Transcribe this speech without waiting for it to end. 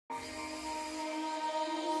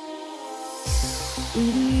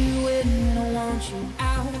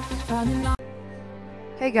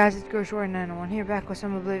Hey guys, it's Short901 here, back with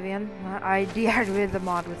some Oblivion. I deactivated the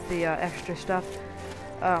mod with the extra stuff.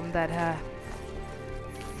 Wait,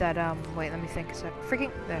 let me think a sec.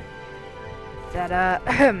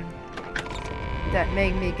 That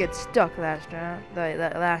made me get stuck last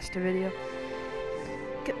that last video.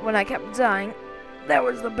 When I kept dying, that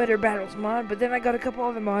was the Better Battles mod. But then I got a couple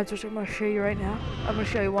other mods, which I'm gonna show you right now. I'm gonna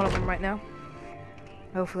show you one of them right now.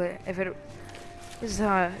 Hopefully, this is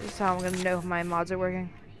how I'm gonna know if my mods are working.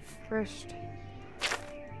 First,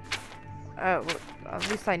 well,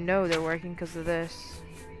 at least I know they're working because of this.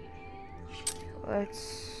 Wait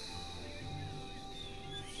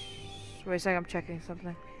a second, I'm checking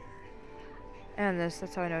something. And that's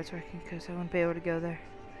how I know it's working, because I won't be able to go there.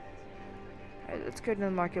 Alright, let's go to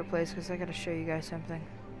the marketplace, because I gotta show you guys something.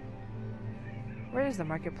 Where is the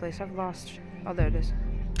marketplace? I've lost. Oh, there it is.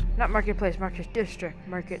 Not marketplace, market district.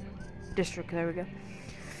 Market district, there we go.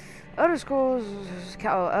 Other schools,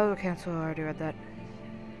 cancel, I already read that.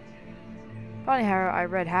 Funny how I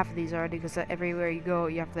read half of these already, because everywhere you go,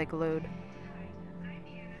 you have to like load.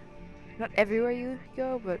 Not everywhere you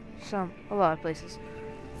go, but a lot of places.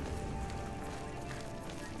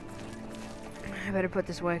 I better put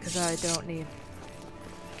this away, because I don't need.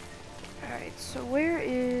 Alright, so where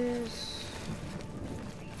is...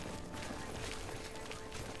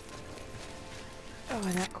 Oh,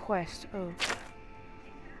 and that quest. Oh.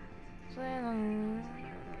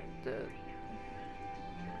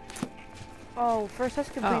 Oh, first let's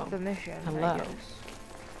complete the mission. Hello. I guess.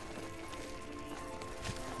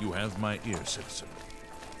 You have my ear, citizen.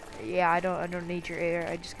 Yeah, I don't need your ear.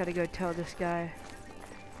 I just gotta go tell this guy.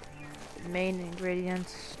 Main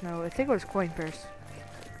ingredients. No, I think it was coin purse.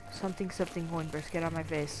 Something coin purse. Get out of my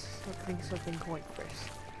face. Something coin purse.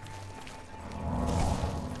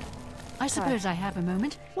 I suppose I have a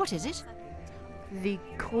moment. What is it? The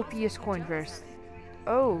copious coin purse.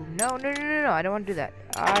 Oh, no. I don't want to do that.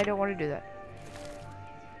 I don't want to do that.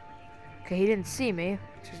 Okay, he didn't see me,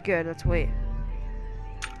 which is good. Let's wait.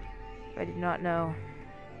 I did not know.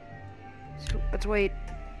 So, let's wait.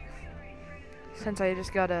 Since I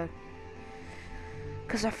just gotta...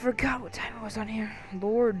 Because I forgot what time it was on here.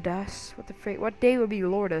 Lordus. What the freak? What day would be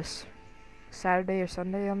Lordus? Saturday or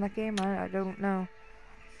Sunday on that game? I don't know.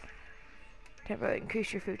 Temporarily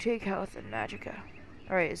increase your fatigue, health, and magicka.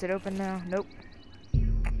 Alright, is it open now? Nope.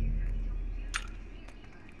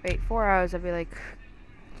 Wait, 4 hours, I'd be like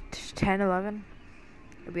 10, 11?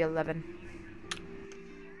 It'd be 11.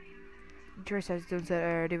 Choice has dudes that I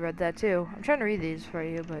already read that too. I'm trying to read these for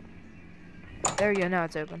you, but there you go, now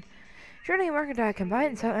it's open. Journey mercantile can buy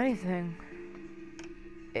and sell anything.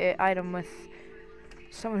 Item with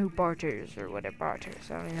someone who barters, or whatever,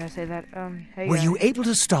 barters. I don't even know how to say that. Hey, were you able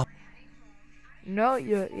to stop? No,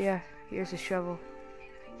 yeah, here's a shovel.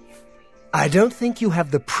 I don't think you have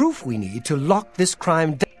the proof we need to lock this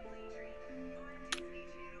crime down.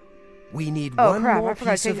 We need one more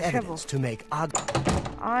piece of evidence to make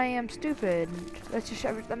I am stupid.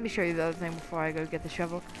 Let me show you the other thing before I go get the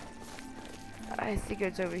shovel. I think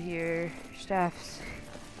it's over here. Staffs.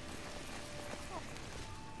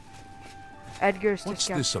 Edgar's. What's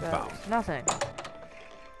this about? Nothing.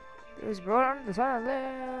 It was brought on the sun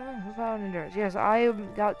and found endurance. Yes, I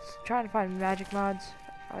got trying to find magic mods.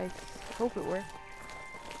 I hope it worked.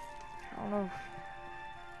 I don't know.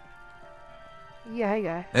 Yeah, hey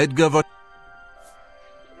guy. Edgar, Let's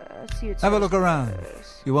see what have a look around.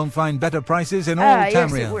 You won't find better prices in all Tamriel.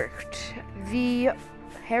 Yes, it worked. The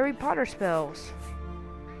Harry Potter spells,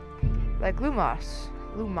 like Lumos,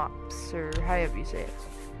 or however you say it.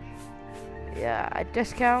 Yeah, at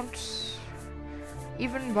discounts.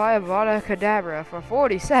 Even buy a Vada Kedavra for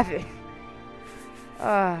 47.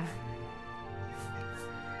 Yeah,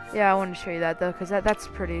 I wanted to show you that though, cause that was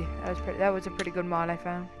a pretty good mod I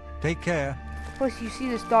found. Take care. Plus, you see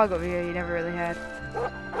this dog over here you never really had.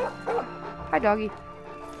 Hi, doggy.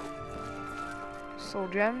 Soul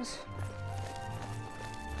gems.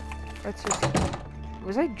 Let's just.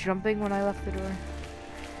 Was I jumping when I left the door?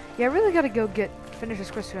 Yeah, I really gotta go finish this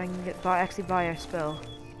quest so I can actually buy a spell.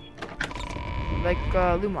 Like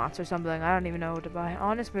Lumos or something. I don't even know what to buy.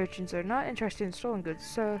 Honest merchants are not interested in stolen goods,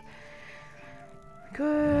 so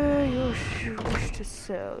good. You wish to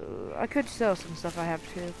sell. I could sell some stuff I have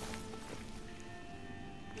too.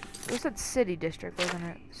 It was that city district, wasn't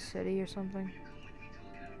it? City or something?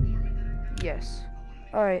 Yes.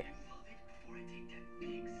 Alright.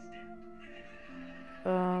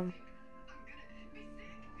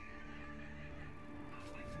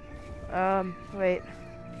 Wait.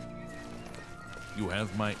 You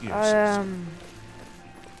have my ear,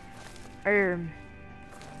 citizen.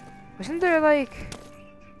 Wasn't there like...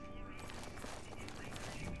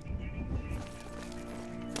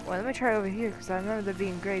 Well, let me try over here, because I remember there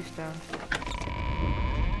being gravestones.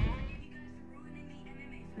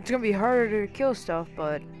 It's gonna be harder to kill stuff,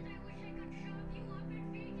 but...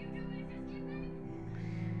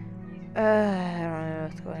 I don't know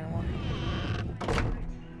what's going on.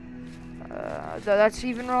 That's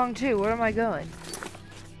even wrong too. Where am I going?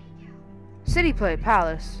 City plate,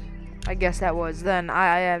 palace. I guess that was. Then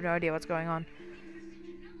I have no idea what's going on.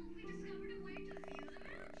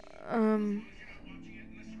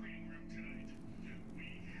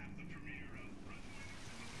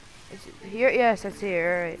 Is it here? Yes, that's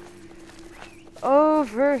here. All right.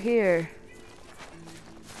 Over here.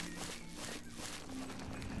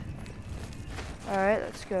 Alright,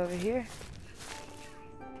 let's go over here.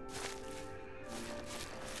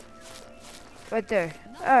 Right there.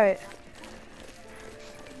 Alright.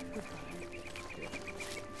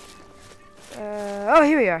 Oh,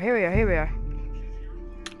 here we are, here we are, here we are.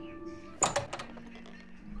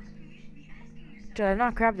 Did I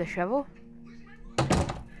not grab the shovel?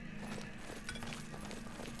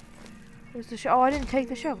 Where's the shovel? Oh, I didn't take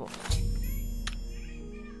the shovel.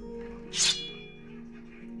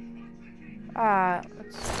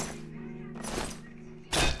 Let's...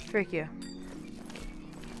 Freak you.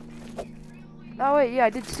 Oh wait, yeah, I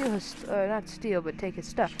did steal his, not steal, but take his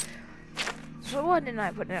stuff. So why didn't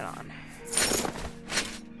I put it on?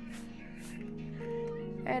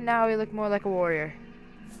 And now we look more like a warrior.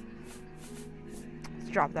 Let's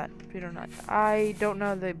drop that. We don't know. I don't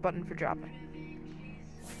know the button for dropping.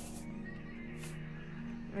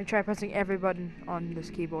 Let me try pressing every button on this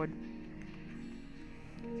keyboard.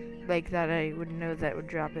 Like that, I wouldn't know that would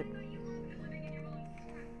drop it.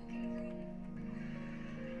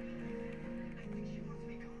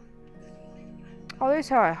 Oh, there's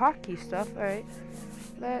how I hotkey stuff. Alright.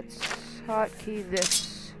 Let's hotkey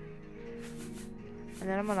this. And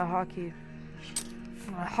then I'm gonna hotkey.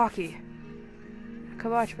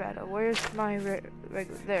 Kabosh battle. Where's my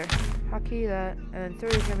there? Hotkey that. And then 3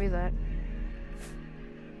 is gonna be that.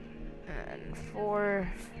 And 4.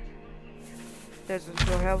 There's a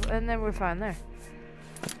store help. And then we're fine there.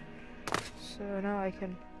 So now I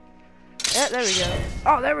can. Yeah, there we go.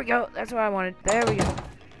 Oh, there we go. That's what I wanted. There we go.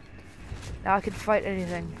 Now I can fight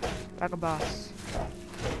anything like a boss.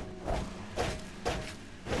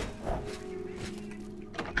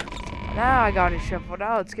 Now I got it shuffled.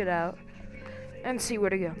 Now let's get out and see where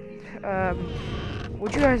to go.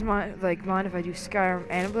 Would you guys mind if I do Skyrim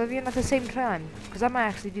and Oblivion at the same time? Because I might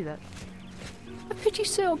actually do that. A pity,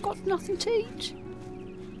 sir, I've got nothing to eat.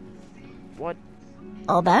 What?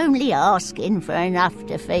 I'm only asking for enough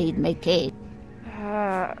to feed me kid.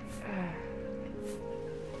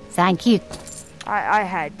 Thank you. I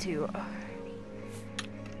had to.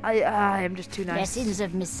 I am just too nice. Blessings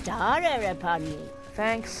of Mystara upon you.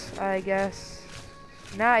 Thanks, I guess.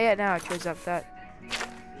 Now it shows up that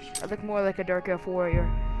I look more like a Dark Elf warrior.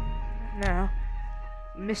 Now,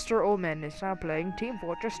 Mr. Ullman is now playing Team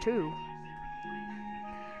Fortress 2.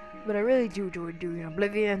 But I really do enjoy doing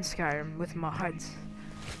Oblivion and Skyrim with mods.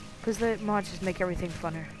 Because the mods just make everything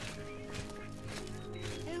funner.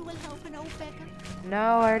 Who will help an old beggar?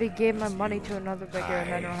 No, I already gave my money to another beggar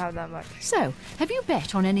and I don't have that much. So, have you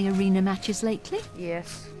bet on any arena matches lately?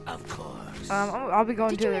 Yes. Of course. I'll be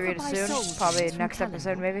going Did to you the ever arena buy soon. souls Probably from next Talon?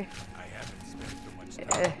 episode, maybe.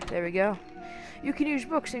 There we go. You can use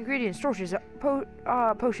books, ingredients, torches,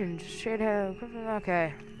 potions, shade hair.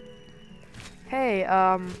 Okay. Hey,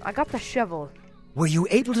 I got the shovel. Were you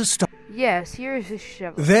able to stop? Yes, here is his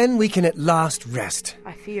shovel. Then we can at last rest.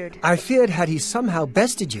 I feared. I feared had he somehow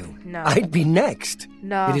bested you, No. I'd be next.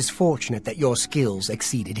 No. It is fortunate that your skills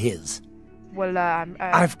exceeded his. Well,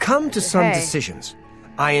 I've come to some hey. decisions.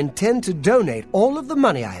 I intend to donate all of the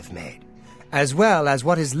money I have made, as well as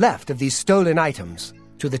what is left of these stolen items,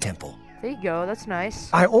 to the temple. There you go, that's nice.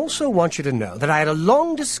 I also want you to know that I had a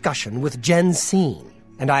long discussion with Jensine,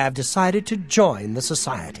 and I have decided to join the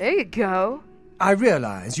society. There you go. I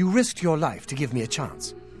realize you risked your life to give me a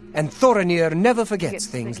chance, and Thorinir never forgets Gets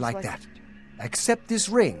things things like like that. Accept this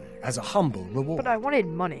ring as a humble reward. But I wanted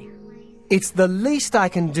money. It's the least I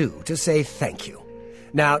can do to say thank you.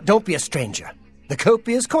 Now, don't be a stranger. The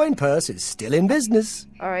copious coin purse is still in business.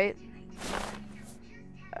 Alright.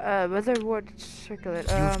 Weatherward circlet.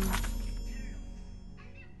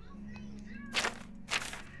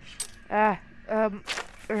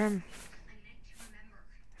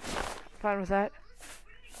 Fine with that.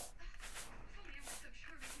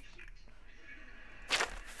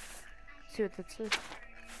 See what that says.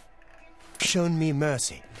 shown me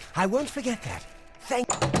mercy. I won't forget that. Thank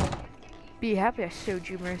Be happy I showed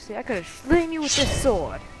you mercy. I could have slain you with this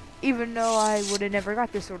sword. Even though I would have never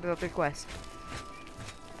got this sword without the quest.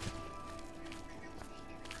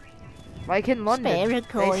 Like in London, Spare a they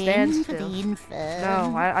coin stand for still. the infirm.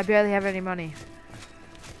 No, I barely have any money.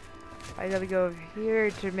 I gotta go over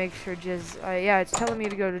here to make sure yeah, it's telling me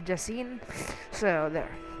to go to Jessine. So,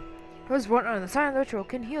 there. Those one on the sign of the ritual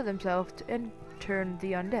can heal themselves and turn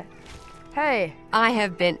the undead. Hey! I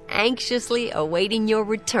have been anxiously awaiting your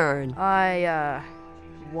return.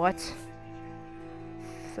 What?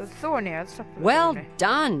 So Thornir, let's talk about Well Thornir.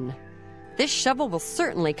 done. This shovel will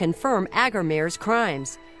certainly confirm Agramir's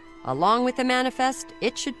crimes. Along with the manifest,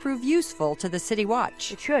 it should prove useful to the City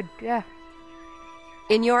Watch. It should, yeah.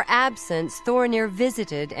 In your absence, Thornir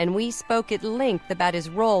visited and we spoke at length about his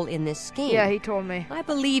role in this scheme. Yeah, he told me. I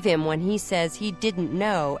believe him when he says he didn't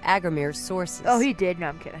know Agramir's sources. Oh, he did? No,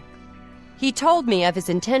 I'm kidding. He told me of his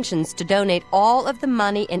intentions to donate all of the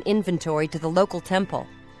money and inventory to the local temple.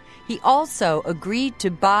 He also agreed to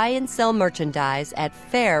buy and sell merchandise at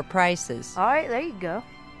fair prices. Alright, there you go.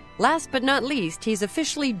 Last but not least, he's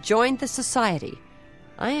officially joined the society.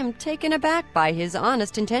 I am taken aback by his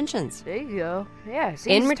honest intentions. There you go. Yeah,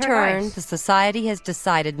 In return, the society has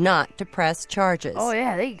decided not to press charges. Oh,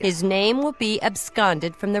 yeah, there you go. His name will be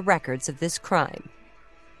absconded from the records of this crime.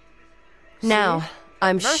 Now,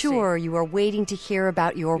 I'm Mercy. sure you are waiting to hear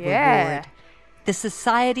about your Yeah. reward. The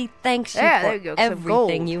society thanks you Yeah, there for you go, some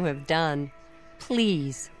everything gold. you have done.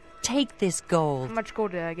 Please, take this gold. How much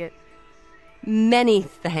gold did I get? Many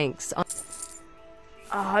thanks.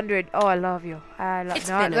 100. Oh, I love you. It's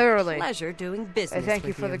Not been literally. a pleasure doing I business thank you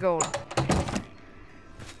with for the gold.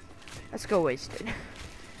 Let's go wasted.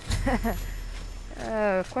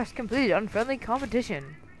 Quest completed. Unfriendly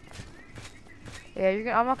competition. Yeah,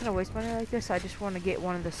 I'm not gonna waste money like this. I just want to get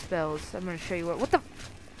one of the spells. I'm gonna show you what the.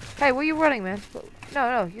 Hey, where are you running, man?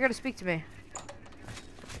 No, you're gonna speak to me.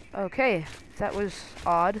 Okay, that was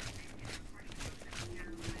odd.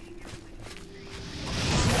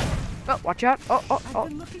 Oh, watch out! Oh! I've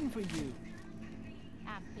been looking for you.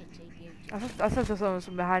 I pity you. I thought someone was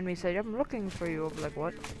behind me said, "I'm looking for you." I'm like,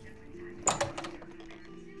 what?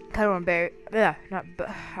 I don't want to bury. Yeah, not.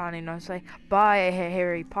 I don't even know what to say. Buy a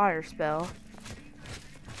Harry Potter spell.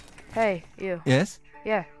 Hey, you. Yes?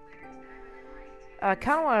 Yeah. I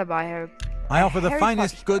kind of want to buy Harry. I offer the Harry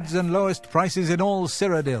finest Potter goods and lowest prices in all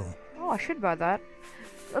Cyrodiil. Oh, I should buy that.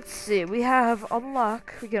 Let's see. We have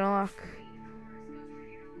unlock. We can unlock.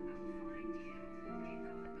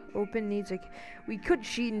 Open needs like we could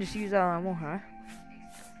cheat and just use that on more, huh?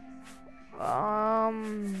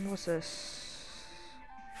 What's this?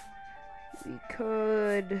 We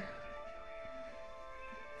could.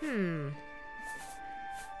 I'm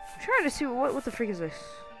trying to see what the freak is this?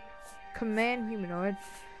 Command humanoid,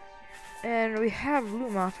 and we have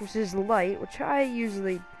Lumoth, which is light, which I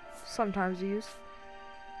usually sometimes use.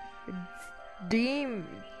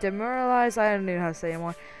 Demoralize. I don't even know how to say it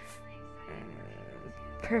anymore.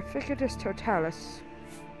 Perficatus Totalis.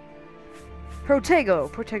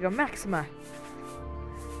 Protego Maxima.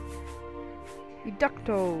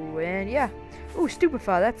 Educto, and yeah. Ooh, Stupefy,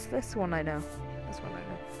 that's the one I know.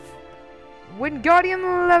 Wingardium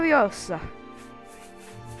Leviosa.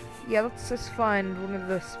 Yeah, let's just find one of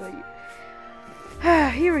this.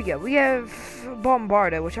 Here we go. We have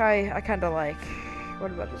Bombarda, which I kinda like.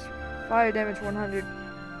 What about this? Fire damage 100.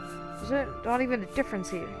 Is it not even a difference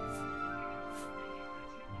here?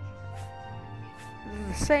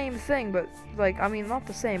 The same thing, but like, I mean, not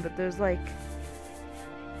the same, but there's like,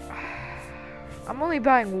 I'm only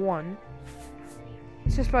buying one.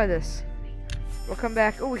 Let's just buy this. We'll come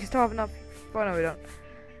back. Oh, we can still have enough. Oh no, we don't.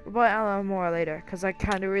 We'll buy Alan more later, because I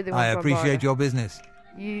kind of really want I to appreciate your business.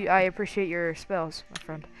 I appreciate your spells, my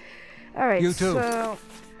friend. Alright, You too. so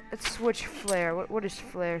let's switch flare. What is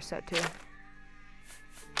flare set to?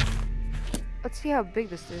 Let's see how big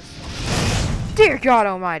this is. Dear God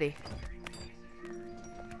Almighty!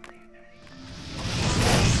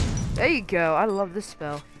 There you go. I love this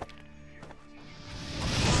spell.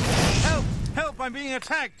 Help! Help! I'm being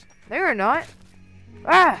attacked! No, you're not.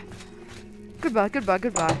 Ah! Goodbye.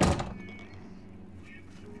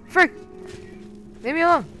 Frick! Leave me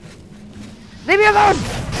alone! Leave me alone!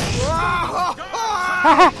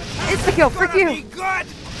 Haha! Insta kill! Frick you!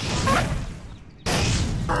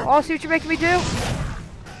 Oh, see what you're making me do?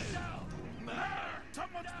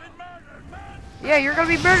 Yeah, you're gonna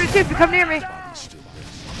be murdered too if you come near me.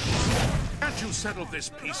 Can't you settle this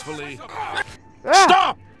peacefully? Ah!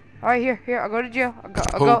 Stop! Alright, here, I'll go to jail.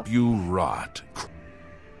 Hope you rot.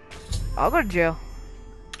 I'll go to jail.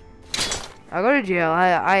 I'll go to jail.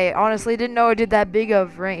 I honestly didn't know I did that big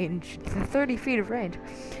of range. 30 feet of range.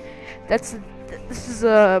 This is,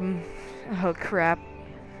 oh crap.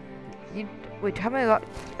 Wait, how many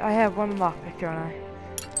I have one lockpick, don't I?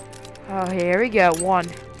 Oh, here we go, one.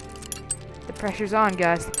 The pressure's on,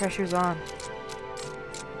 guys, the pressure's on.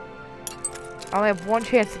 I only have one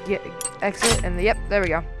chance to exit, and yep, there we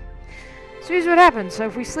go. So here's what happens. So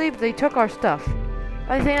if we sleep, they took our stuff.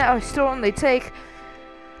 Only thing that was stolen, they take.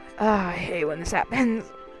 I hate when this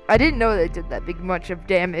happens. I didn't know they did that big much of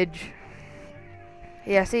damage.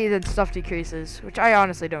 Yeah, see, then stuff decreases, which I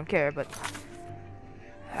honestly don't care, but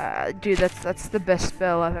dude, that's the best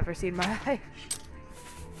spell I've ever seen in my life.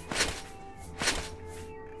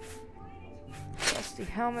 Dusty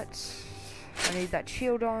helmets. I need that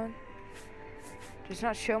shield on. Does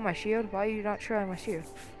not show my shield. Why are you not showing my shield?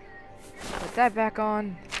 Put that back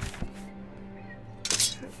on.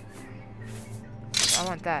 I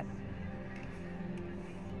want that.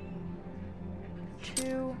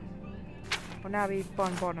 2. Will now be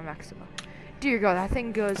Bombona Maxima. Dear God, that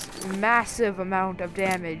thing does massive amount of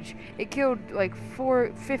damage. It killed like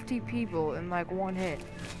 50 people in like one hit.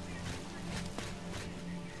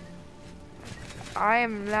 I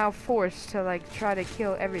am now forced to like try to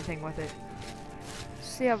kill everything with it.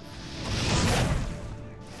 See how...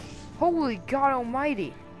 Holy God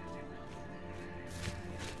Almighty!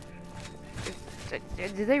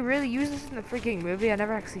 Did they really use this in the freaking movie? I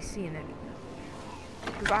never actually seen it.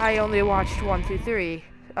 Because I only watched 1 through 3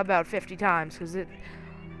 about 50 times. Because it,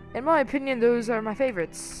 in my opinion, those are my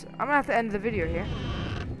favorites. I'm gonna have to end the video here.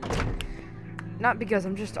 Not because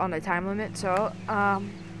I'm just on a time limit. So,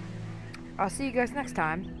 I'll see you guys next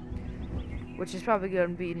time. Which is probably gonna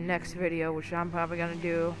be next video. Which I'm probably gonna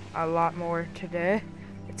do a lot more today.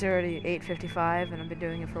 It's already 8:55 and I've been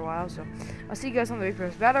doing it for a while, so I'll see you guys on the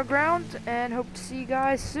Reaper's Battleground and hope to see you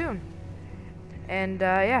guys soon. And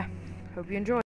yeah, hope you enjoy.